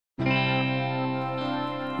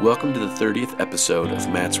Welcome to the 30th episode of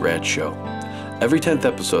Matt's Rad Show. Every 10th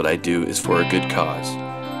episode I do is for a good cause.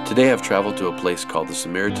 Today I've traveled to a place called the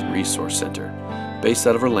Samaritan Resource Center. Based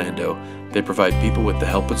out of Orlando, they provide people with the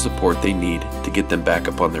help and support they need to get them back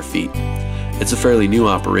up on their feet. It's a fairly new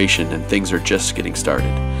operation and things are just getting started.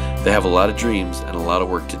 They have a lot of dreams and a lot of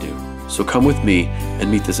work to do. So come with me and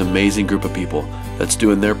meet this amazing group of people that's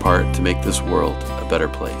doing their part to make this world a better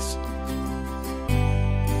place.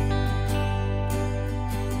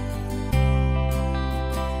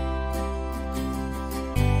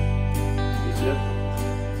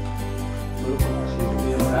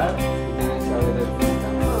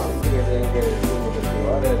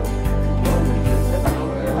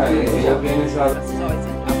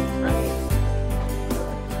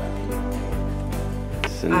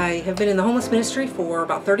 I have been in the homeless ministry for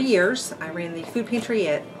about 30 years. I ran the food pantry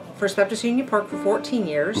at First Baptist Union Park for 14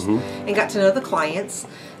 years and got to know the clients.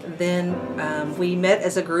 Then we met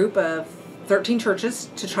as a group of 13 churches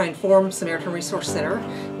to try and form Samaritan Resource Center.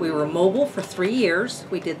 We were mobile for 3 years.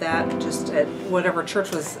 We did that just at whatever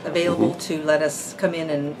church was available to let us come in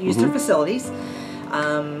and use their facilities,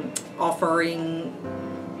 offering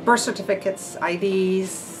birth certificates, IDs,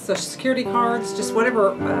 Social Security cards, just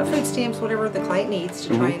whatever, food stamps, whatever the client needs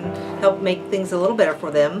to try and help make things a little better for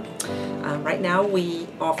them. Right now we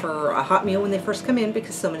offer a hot meal when they first come in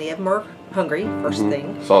because so many of them are hungry, first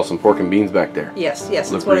thing. Saw some pork and beans back there. Yes,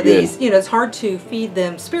 it's one of these. You know, it's hard to feed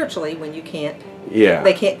them spiritually when you can't,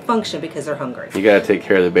 they can't function because they're hungry. You got to take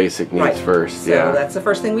care of the basic needs first. So that's the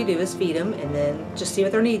first thing we do is feed them and then just see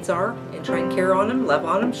what their needs are and try and care on them, love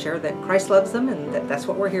on them, share that Christ loves them, and that's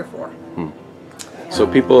what we're here for. So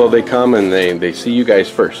people, they come and they see you guys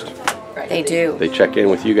first. They do. They check in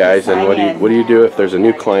with you guys, and what do you do if there's a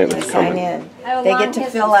new client that's coming? Sign in. They get to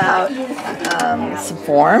fill out some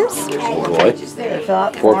forms. Oh boy. They fill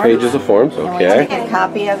out 4 pages of forms, and we okay. take a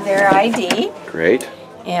copy of their ID. Great.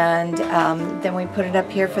 And then we put it up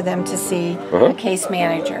here for them to see the case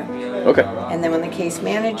manager. Okay. And then when the case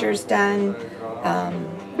manager's done,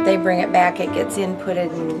 they bring it back. It gets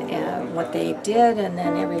inputted in what they did, and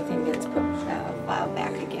then everything gets put filed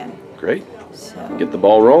back again. Great. So Get the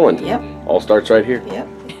ball rolling. Yep. All starts right here.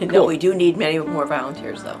 Yep. No, we do need many more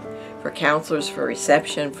volunteers, though. For counselors, for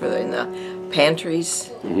reception, for in the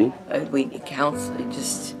pantries. We counsel,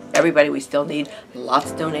 just everybody. We still need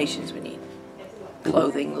lots of donations. We need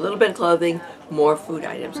clothing, a little bit of clothing, more food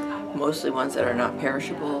items, mostly ones that are not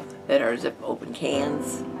perishable, that are zip open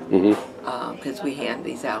cans, because we hand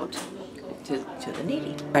these out to the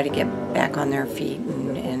needy. Try to get back on their feet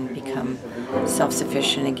and become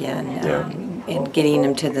self-sufficient again, and getting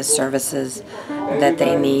them to the services that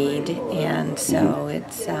they need. And so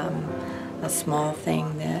it's a small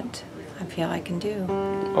thing that I feel I can do.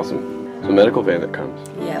 Awesome. It's a medical van that comes.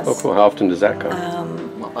 Yes. Oh, cool. How often does that come?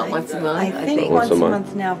 Once a month, I think once Once a a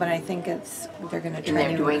month now, but I think they're going to And try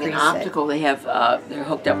they're to doing an increase optical. They have they're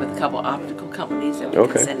hooked up with a couple optical companies that we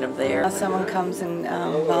can send them there. Someone comes and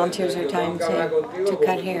volunteers their time to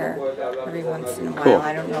cut hair every once in a while. Cool.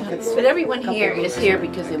 I don't know if it's. But everyone here is here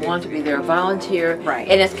because they want to be there, a volunteer, Right.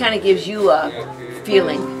 and it kind of gives you a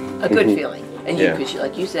feeling, a good feeling, and you, Yeah. because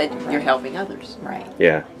like you said, you're helping others. Right.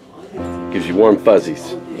 Yeah. Gives you warm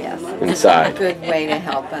fuzzies Yes. inside. A good way to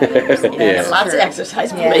help others. Yeah. Lots of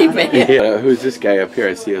exercise, Yeah. believe me. Who's this guy up here?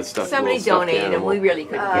 I see a stuffed Somebody little stuffed donated him. animal. We really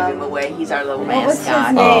couldn't give him away. He's our little What's his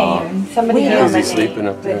mascot. name? Somebody Is has he a sleeping name,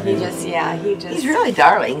 up there? but he just He's really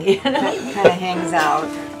darling. kind of hangs out.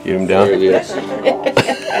 Get him down.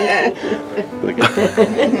 Look at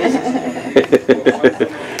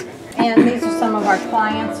And these are some of our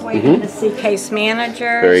clients waiting to see case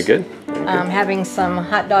managers. Very good. Having some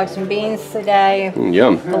hot dogs and beans today.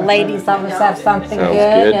 Yum. The ladies always have something Sounds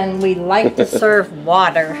good, good. and we like to serve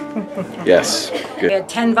water. Yes. We Good. had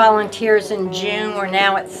 10 volunteers in June. We're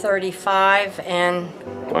now at 35 and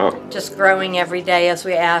Wow. just growing every day as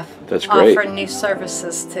we That's great. offer new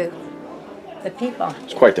services to the people.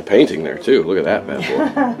 It's quite the painting there too. Look at that bad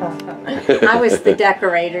boy. I was the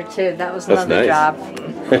decorator too. That was That's another nice. job.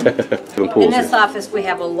 Doing In pools this here. office, we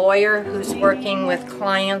have a lawyer who's working with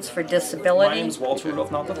clients for My disability. name is Walter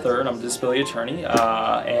Rudolph, not the third. I'm a disability attorney,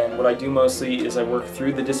 and what I do mostly is I work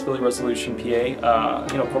through the Disability Resolution PA,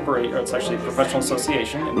 corporate, or it's actually a professional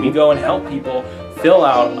association, and we go and help people fill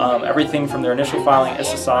out everything from their initial filing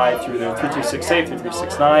SSI through their 3268,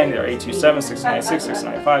 3369, their 827, 696,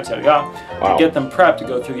 695, yada Wow. to get them prepped to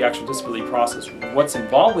go through the actual disability process. What's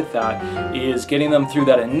involved with that is getting them through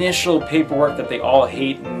that initial paperwork that they all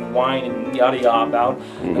hate and whine and yada yada about,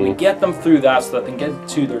 and we get them through that so that they can get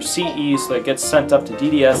to their CE, so that it gets sent up to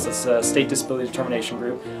DDS, that's a State Disability Determination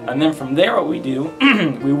Group, and then from there what we do,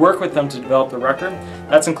 we work with them to develop the record.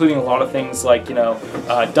 That's including a lot of things like, you know,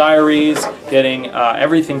 diaries, getting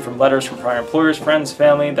everything from letters from prior employers, friends,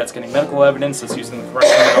 family, that's getting medical evidence, that's using the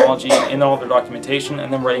correct terminology in all their documentation,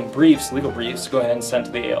 and then writing briefs, legal briefs, to go ahead and send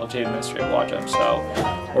to the ALJ Administrative Law Judge. So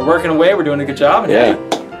we're working away, we're doing a good job. And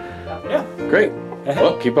yeah. Great.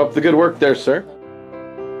 Well, keep up the good work there, sir.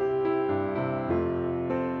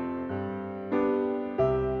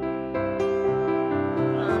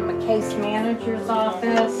 A case manager's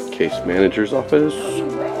office. Case manager's office.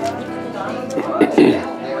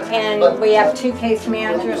 And we have 2 case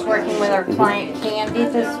managers working with our client Candy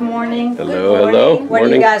this morning. Hello, hello. What are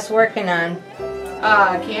you guys working on?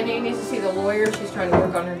 Candy needs to see the lawyer. She's trying to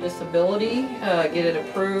work on her disability, get it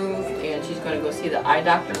approved, and she's going to go see the eye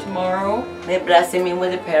doctor tomorrow. They're blessing me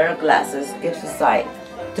with a pair of glasses, gives us sight,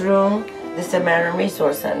 through the Samaritan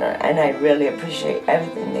Resource Center, and I really appreciate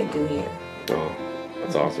everything they do here. Oh,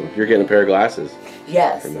 that's awesome. You're getting a pair of glasses.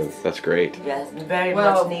 Yes. That's great. Yes, very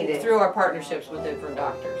Well, much needed. through our partnerships with different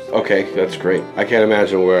doctors. Okay, that's great. I can't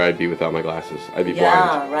imagine where I'd be without my glasses. I'd be blind.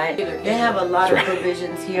 Yeah, right. They have a lot of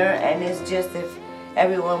provisions here, and it's just if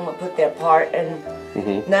everyone would put their part and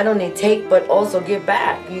not only take but also give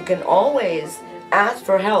back. You can always ask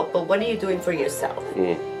for help, but what are you doing for yourself?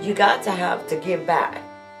 You got to have to give back.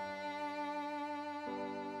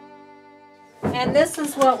 And this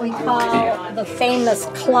is what we call the famous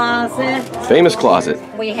closet. Famous closet.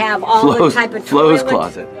 We have all the type of Flo's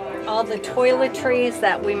closet. all the toiletries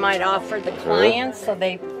that we might offer the clients so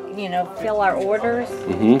they, you know, fill our orders.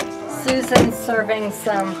 Susan's serving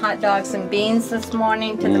some hot dogs and beans this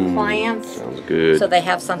morning to the clients. Sounds good. So they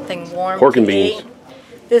have something warm Pork and to beans. eat.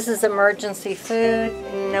 This is emergency food.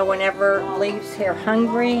 No one ever leaves here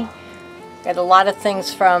hungry. Got a lot of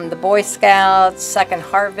things from the Boy Scouts, Second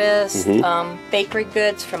Harvest, bakery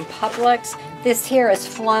goods from Publix. This here is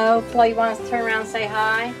Flo. Flo, you want us to turn around and say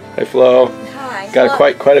hi? Hi, Flo. Hi. Got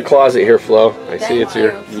quite a closet here, Flo. I see it's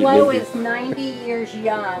your. Flo is 90 years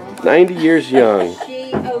young. 90 years young.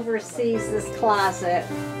 She oversees this closet.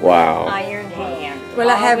 Wow. Iron hand. Well,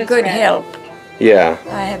 I have good help. Yeah.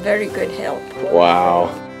 I have very good help. Wow.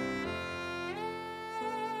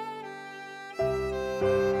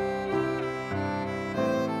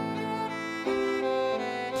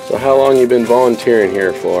 So how long you been volunteering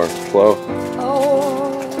here for, Flo?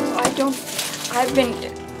 Oh, I've been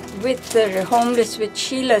with the homeless with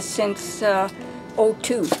Sheila since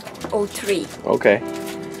 02, 03. Okay.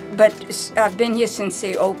 But I've been here since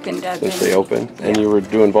they opened. Since they opened? And you were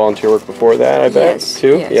doing volunteer work before that, I bet,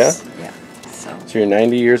 too? Yes, Yeah? yeah. So you're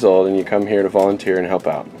 90 years old and you come here to volunteer and help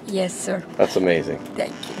out. Yes, sir. That's amazing.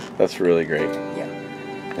 Thank you. That's really great.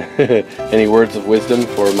 Yeah. Any words of wisdom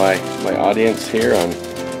for my audience here on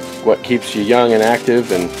what keeps you young and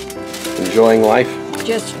active and enjoying life?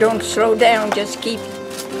 Just don't slow down. Just keep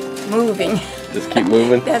moving. Just keep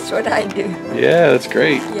moving? That's what I do. Yeah, that's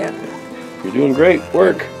great. Yeah. You're doing great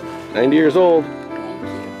work. 90 years old.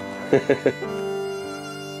 Thank you.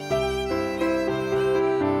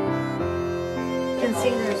 You can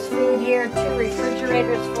see there's food here, 2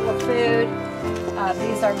 refrigerators full of food.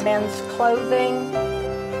 These are men's clothing.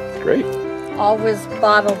 Great. Always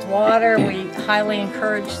bottled water. We highly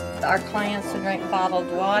encourage our clients to drink bottled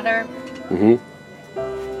water.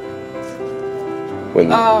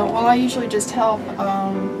 Well, I usually just help,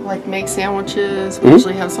 like make sandwiches. We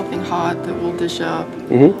usually have something hot that we'll dish up.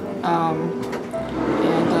 And,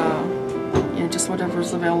 you know, just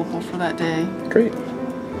whatever's available for that day. Great.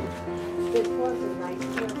 This was a nice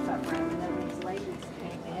haircut room, and then these ladies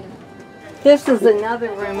came in. This is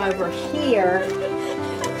another room over here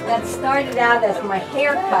that started out as my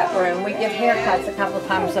haircut room. We give haircuts a couple of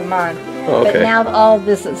times a month. Oh, okay. But now all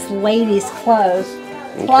this is ladies' clothes.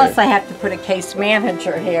 Plus, I have to put a case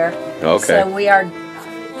manager here. Okay. So we are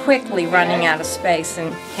quickly running out of space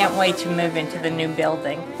and can't wait to move into the new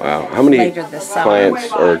building. Wow. How many later this summer.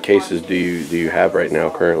 clients or cases do you have right now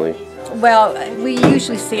currently? Well, we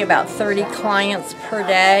usually see about 30 clients per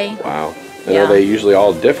day. Wow. And are they usually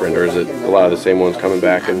all different, or is it a lot of the same ones coming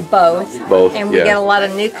back? And Both. Both, And we yeah. get a lot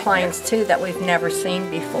of new clients too that we've never seen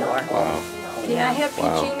before. Wow. Can I help you,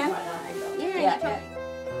 Wow. Gina? Yeah.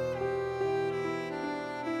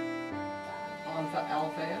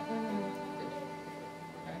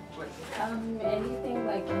 Anything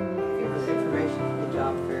like Information from the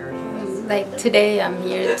job fair. like today I'm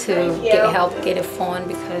here to help get a phone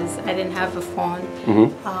because I didn't have a phone.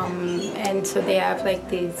 And so they have like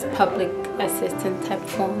these public assistant type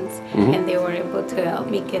phones, and they were able to help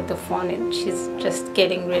me get the phone, and she's just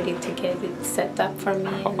getting ready to get it set up for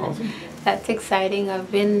me. And that's exciting. I've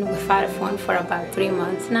been without a phone for about 3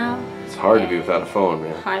 months now. It's hard to be without a phone,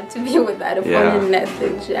 man. Hard to be without a phone, and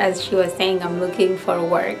as she was saying, I'm looking for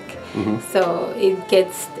work. So it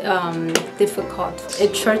gets difficult. A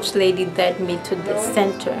church lady led me to the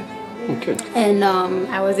center. Okay. And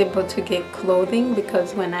I was able to get clothing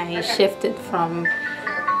because when I shifted from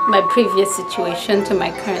my previous situation to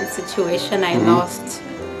my current situation, I lost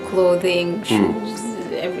clothing, shoes,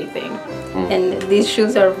 everything. And these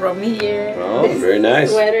shoes are from here. Oh, very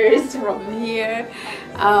nice. Sweaters from here.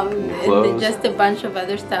 And then just a bunch of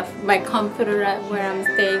other stuff. My comforter at where I'm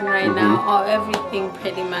staying right now, everything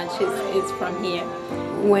pretty much is from here.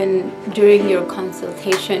 When during your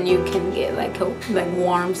consultation you can get like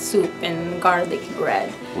warm soup and garlic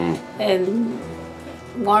bread, and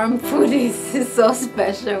warm food is so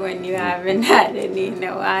special when you haven't had any in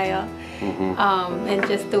a while. And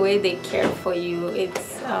just the way they care for you,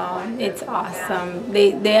 it's awesome.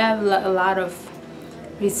 They have a lot of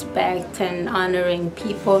respect and honoring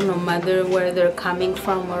people no matter where they're coming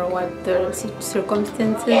from or what their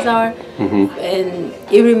circumstances are. And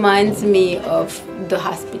it reminds me of the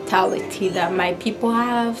hospitality that my people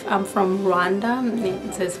have. I'm from Rwanda.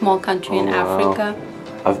 It's a small country in Africa.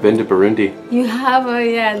 I've been to Burundi. You have?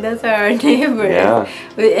 Yeah, that's our neighbor. Yeah.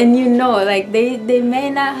 And you know, like they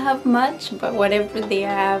may not have much, but whatever they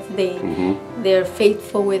have, they're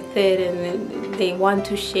faithful with it, and they want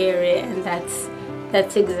to share it, and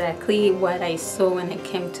that's exactly what I saw when I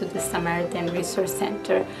came to the Samaritan Resource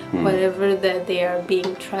Center. Whatever that they are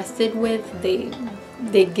being trusted with,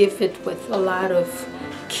 they give it with a lot of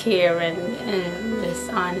care and just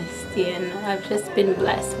honesty, and I've just been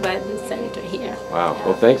blessed by the center here. Wow.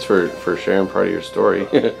 Well, thanks for sharing part of your story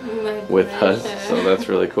with us. So that's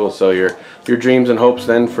really cool. So your dreams and hopes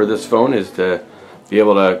then for this phone is to be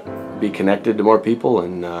able to be connected to more people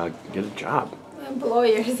and get a job.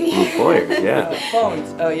 Employers, yeah.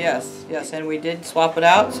 Phones. Oh yes, and we did swap it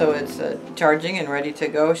out, so it's charging and ready to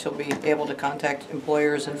go. She'll be able to contact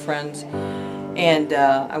employers and friends. And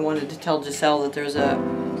I wanted to tell Giselle that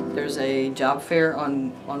there's a job fair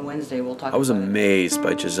on Wednesday. We'll talk. I was about amazed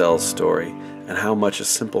by Giselle's story and how much a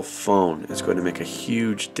simple phone is going to make a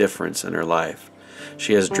huge difference in her life.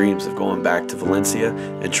 She has dreams of going back to Valencia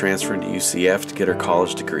and transferring to UCF to get her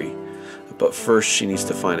college degree. But first she needs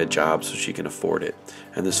to find a job so she can afford it,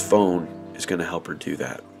 and this phone is going to help her do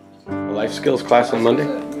that. A life skills class on Monday?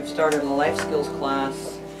 We've started a life skills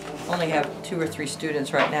class. Only have 2 or 3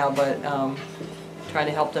 students right now, but trying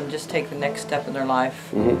to help them just take the next step in their life.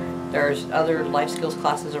 There's other life skills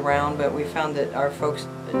classes around, but we found that our folks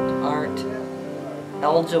aren't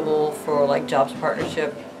eligible for like jobs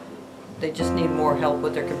partnership. They just need more help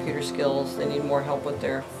with their computer skills. They need more help with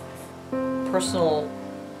their personal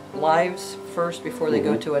lives first before they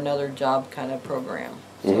go to another job kind of program.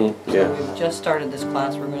 So we've just started this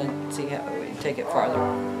class. We're going to see how we take it farther.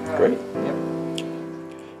 Great. Yep.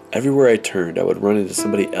 Everywhere I turned, I would run into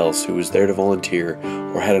somebody else who was there to volunteer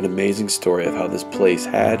or had an amazing story of how this place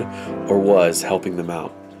had or was helping them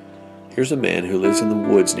out. Here's a man who lives in the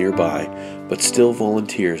woods nearby, but still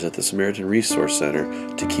volunteers at the Samaritan Resource Center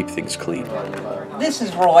to keep things clean. This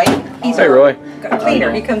is Roy. He's Hey, Roy. a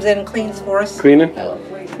cleaner. He comes in and cleans for us. Cleaning?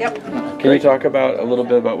 Yep. Can you talk about a little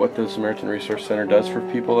bit about what the Samaritan Resource Center does for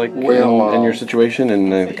people like Well, in your situation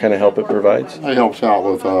and the kind of help it provides? It helps out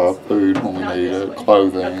with food when we need it,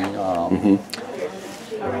 clothing,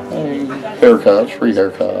 haircuts, free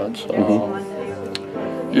haircuts.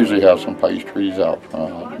 Usually have some pastries out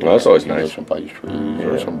front. Well, that's always nice. Some pastries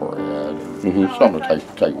or some bread, something to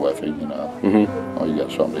take with you, you know. Or you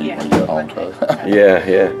got something to eat when you get home too. Yeah.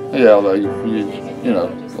 Yeah, they use, you know,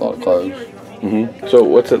 a lot of clothes. So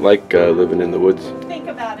what's it like living in the woods day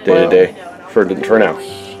to day for now?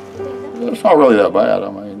 It's not really that bad.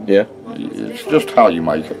 I mean, it's just how you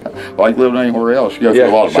make it. Like living anywhere else, you have to get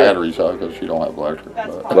a lot of batteries though, because you don't have electric.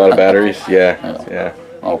 But, a lot of batteries, yeah.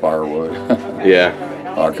 All firewood. Yeah.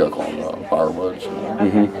 I cook on firewood. So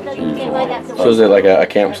So is it like a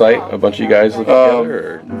campsite? A bunch of you guys live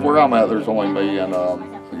together? Or? Where I'm at, there's only me and the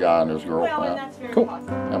guy and his girlfriend. Cool.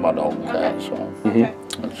 And my dog and cat, so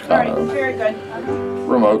it's kind of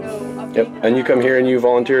remote. Yep. And you come here and you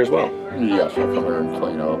volunteer as well? Yes, I come here and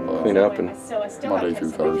clean up. Clean up and Monday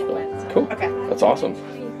through Thursday. Cool. That's awesome.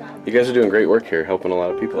 You guys are doing great work here, helping a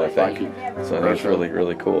lot of people, I think. Thank you. So I think it's really,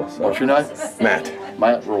 really cool. So. What's your name? Matt.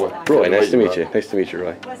 Matt, Roy. Roy, nice to meet you. Nice to meet you,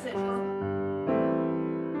 Roy.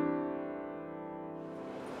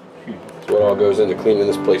 So what all goes into cleaning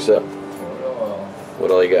this place up?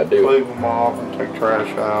 What all you got to do? Leave them off and take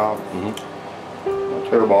trash out.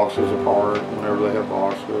 Tear boxes apart whenever they have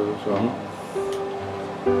boxes.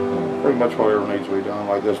 Pretty much whatever needs to be done.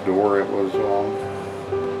 Like this door, it was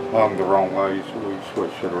hung the wrong way, so we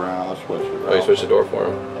switched it around. I switched it around. Oh, you switched the door for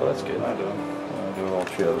him? Oh, that's good. I do little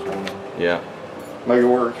chips on it. Yeah. Make it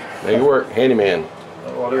work. Make it work. Handyman.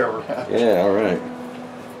 Whatever. Yeah, all right.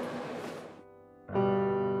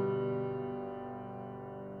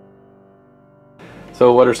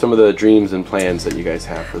 So what are some of the dreams and plans that you guys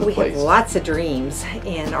have for the place? We have lots of dreams,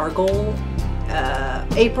 and our goal,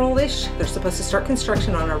 April-ish, they're supposed to start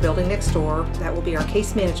construction on our building next door. That will be our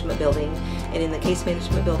case management building, and in the case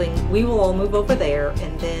management building, we will all move over there,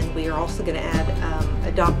 and then we are also going to add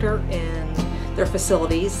a doctor and their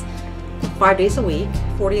facilities 5 days a week,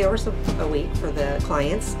 40 hours a week for the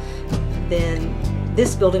clients. Then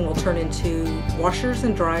this building will turn into washers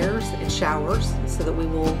and dryers and showers, so that we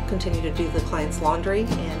will continue to do the client's laundry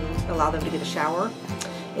and allow them to get a shower.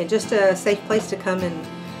 And just a safe place to come and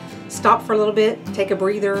stop for a little bit, take a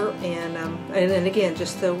breather, and again,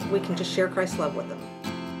 just so we can just share Christ's love with them.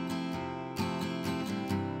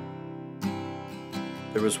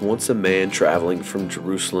 There was once a man traveling from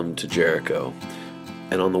Jerusalem to Jericho,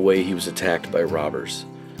 and on the way he was attacked by robbers.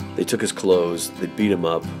 They took his clothes, they beat him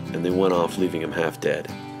up, and they went off leaving him half dead.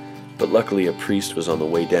 But luckily a priest was on the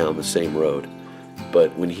way down the same road.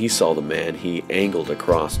 But when he saw the man, he angled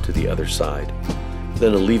across to the other side.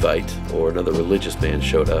 Then a Levite, or another religious man,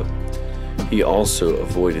 showed up. He also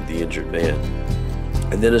avoided the injured man.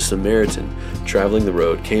 And then a Samaritan, traveling the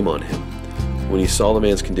road, came on him. When he saw the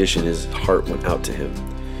man's condition, his heart went out to him.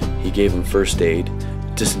 He gave him first aid,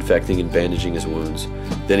 disinfecting and bandaging his wounds.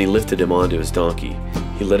 Then he lifted him onto his donkey.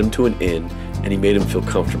 He led him to an inn, and he made him feel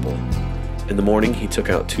comfortable. In the morning he took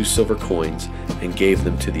out 2 silver coins and gave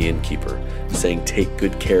them to the innkeeper, saying, "Take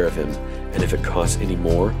good care of him, and if it costs any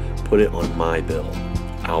more, put it on my bill.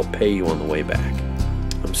 I'll pay you on the way back."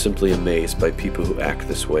 I'm simply amazed by people who act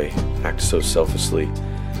this way, act so selflessly,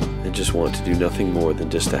 and just want to do nothing more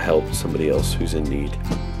than just to help somebody else who's in need.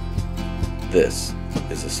 This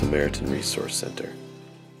is the Samaritan Resource Center.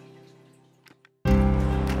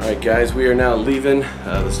 Alright guys, we are now leaving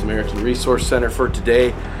the Samaritan Resource Center for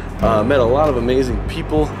today. Met a lot of amazing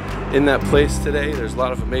people in that place today. There's a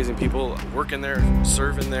lot of amazing people working there,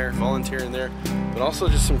 serving there, volunteering there, but also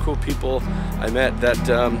just some cool people I met that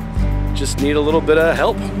just need a little bit of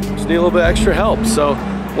help, just need a little bit extra help. So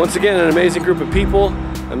once again, an amazing group of people,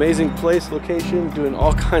 amazing place, location, doing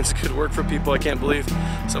all kinds of good work for people. I can't believe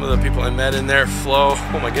some of the people I met in there. Flo,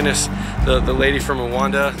 oh my goodness, the lady from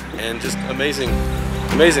Rwanda, and just amazing.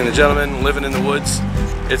 Amazing, the gentleman living in the woods.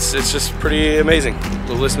 It's just pretty amazing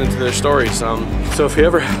listening to their stories. So if you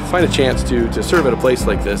ever find a chance to serve at a place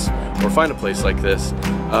like this, or find a place like this,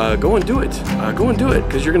 go and do it. Go and do it,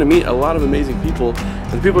 because you're going to meet a lot of amazing people,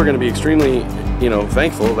 and people are going to be extremely,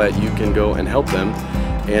 thankful that you can go and help them.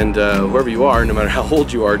 And whoever you are, no matter how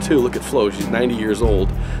old you are too, look at Flo, she's 90 years old.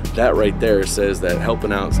 That right there says that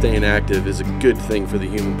helping out, staying active is a good thing for the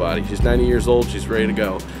human body. She's 90 years old, she's ready to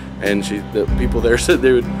go. And the people there said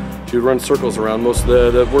she would run circles around most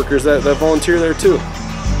of the workers that volunteer there too.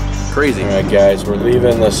 Crazy. All right guys, we're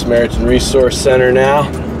leaving the Samaritan Resource Center now.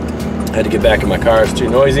 Had to get back in my car, it's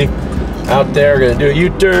too noisy. Out there, we're gonna do a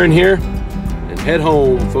U-turn here and head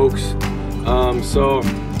home, folks.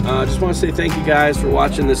 I just want to say thank you guys for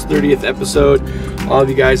watching this 30th episode. All of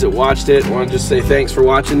you guys that watched it, I want to just say thanks for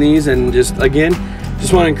watching these, and just want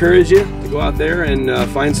to encourage you to go out there and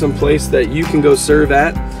find some place that you can go serve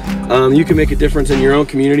at. You can make a difference in your own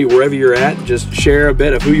community wherever you're at. Just share a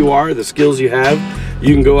bit of who you are, the skills you have.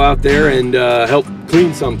 You can go out there and help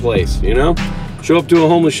clean some place, Show up to a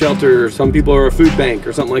homeless shelter, or some people are a food bank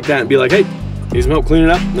or something like that, and be like, "Hey, need some help cleaning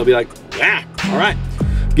up?" And they'll be like, "Yeah, all right."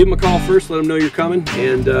 Give them a call first, let them know you're coming,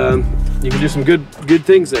 and you can do some good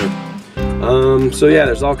things there. So yeah,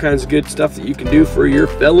 there's all kinds of good stuff that you can do for your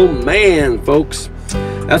fellow man, folks.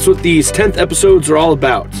 That's what these 10th episodes are all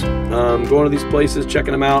about. Going to these places,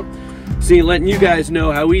 checking them out, letting you guys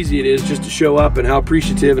know how easy it is just to show up, and how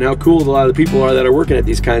appreciative and how cool a lot of the people are that are working at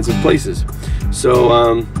these kinds of places.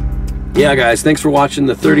 So yeah guys, thanks for watching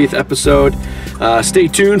the 30th episode. Stay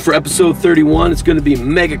tuned for episode 31. It's going to be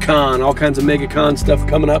MegaCon, all kinds of MegaCon stuff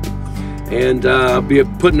coming up, and I'll be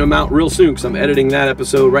putting them out real soon, because I'm editing that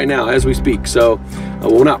episode right now as we speak. So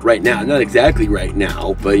well, not right now, not exactly right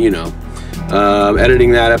now, but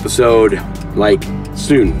editing that episode like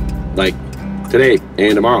soon. like today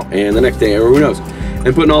and tomorrow and the next day, or who knows,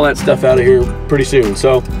 and putting all that stuff out of here pretty soon.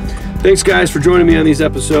 So thanks guys for joining me on these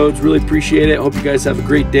episodes. Really appreciate it. Hope you guys have a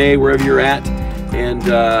great day wherever you're at. And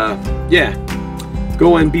yeah,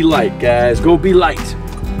 go and be light, guys. Go be light.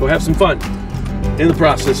 Go have some fun in the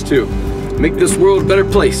process too. Make this world a better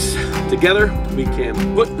place. Together, we can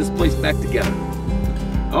put this place back together.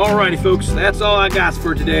 Alrighty, folks, that's all I got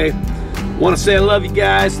for today. Want to say I love you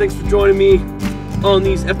guys. Thanks for joining me on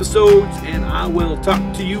these episodes, and I will talk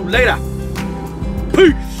to you later.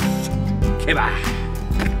 Peace. Okay, bye.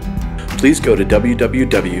 Please go to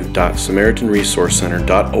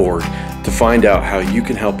www.samaritanresourcecenter.org to find out how you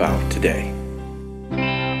can help out today.